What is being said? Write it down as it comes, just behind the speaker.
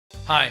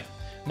Hi,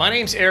 my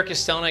name's Eric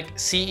Kostelnik,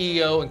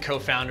 CEO and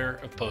co-founder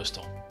of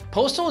Postal.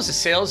 Postal is a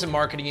sales and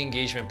marketing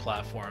engagement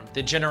platform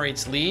that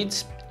generates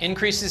leads,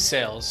 increases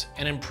sales,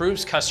 and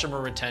improves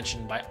customer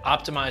retention by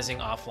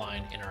optimizing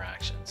offline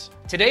interactions.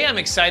 Today, I'm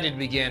excited to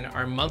begin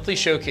our monthly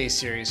showcase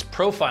series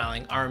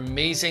profiling our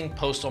amazing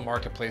Postal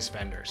Marketplace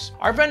vendors.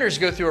 Our vendors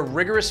go through a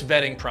rigorous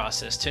vetting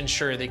process to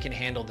ensure they can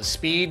handle the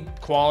speed,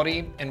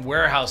 quality, and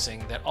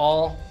warehousing that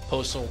all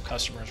Postal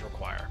customers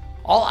require.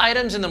 All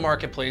items in the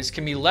marketplace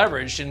can be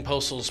leveraged in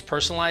Postal's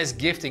personalized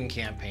gifting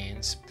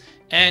campaigns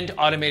and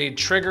automated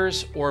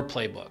triggers or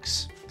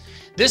playbooks.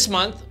 This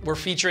month, we're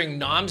featuring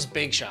Noms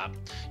Bake Shop.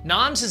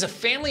 Noms is a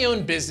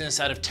family-owned business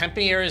out of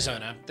Tempe,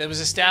 Arizona that was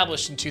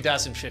established in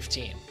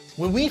 2015.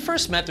 When we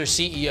first met their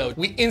CEO,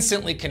 we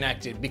instantly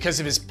connected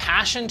because of his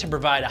passion to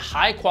provide a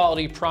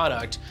high-quality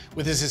product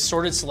with his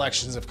assorted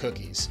selections of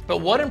cookies. But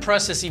what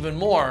impressed us even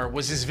more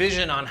was his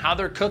vision on how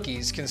their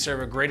cookies can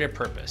serve a greater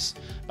purpose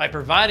by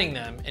providing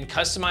them in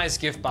customized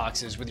gift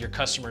boxes with your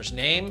customer's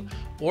name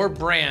or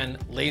brand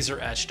laser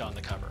etched on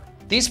the cover.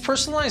 These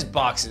personalized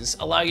boxes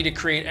allow you to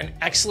create an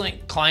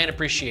excellent client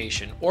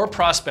appreciation or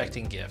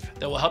prospecting gift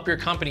that will help your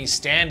company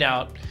stand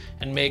out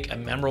and make a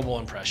memorable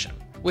impression.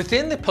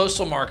 Within the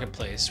Postal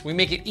Marketplace, we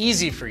make it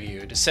easy for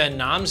you to send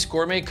Noms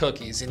gourmet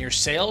cookies in your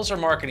sales or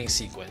marketing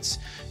sequence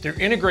through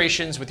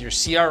integrations with your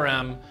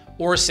CRM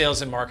or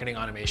sales and marketing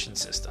automation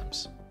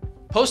systems.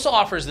 Postal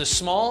offers the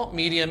small,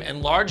 medium,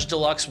 and large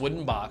deluxe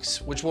wooden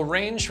box, which will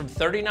range from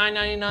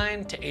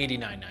 $39.99 to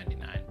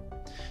 $89.99.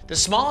 The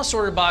small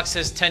assorted box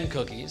has 10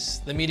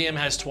 cookies, the medium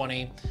has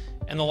 20,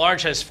 and the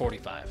large has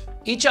 45.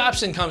 Each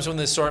option comes with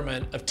an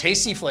assortment of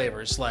tasty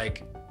flavors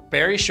like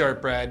berry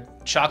shortbread,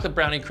 chocolate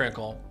brownie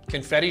crinkle,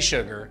 confetti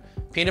sugar,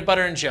 peanut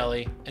butter and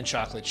jelly, and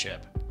chocolate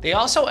chip. They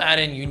also add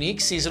in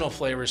unique seasonal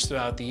flavors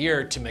throughout the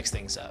year to mix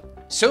things up.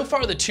 So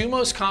far, the two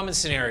most common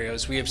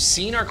scenarios we have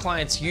seen our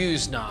clients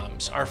use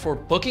Noms are for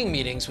booking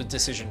meetings with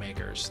decision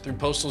makers through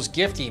Postal's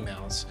gift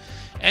emails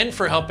and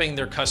for helping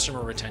their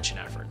customer retention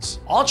efforts.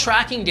 All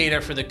tracking data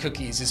for the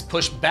cookies is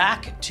pushed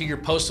back to your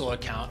Postal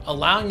account,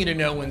 allowing you to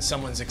know when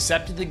someone's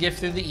accepted the gift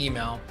through the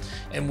email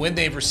and when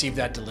they've received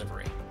that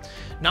delivery.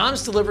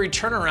 Noms delivery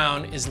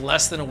turnaround is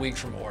less than a week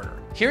from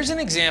order. Here's an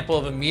example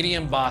of a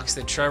medium box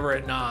that Trevor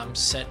at Noms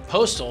sent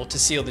Postal to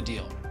seal the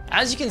deal.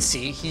 As you can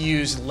see, he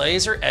used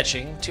laser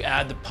etching to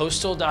add the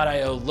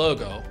Postal.io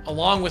logo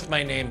along with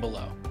my name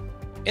below.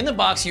 In the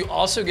box, you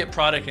also get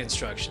product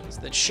instructions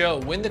that show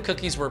when the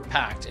cookies were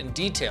packed and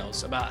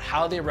details about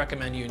how they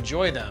recommend you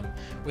enjoy them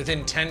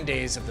within 10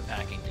 days of the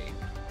packing date.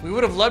 We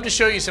would have loved to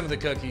show you some of the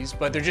cookies,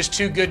 but they're just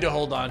too good to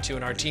hold on to,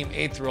 and our team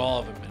ate through all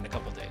of them in a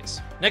couple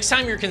days. Next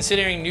time you're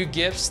considering new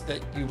gifts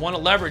that you want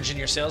to leverage in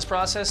your sales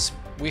process,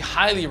 we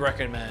highly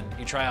recommend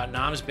you try out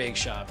Noms Bake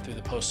Shop through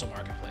the Postal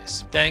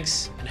Marketplace.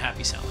 Thanks and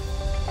happy selling.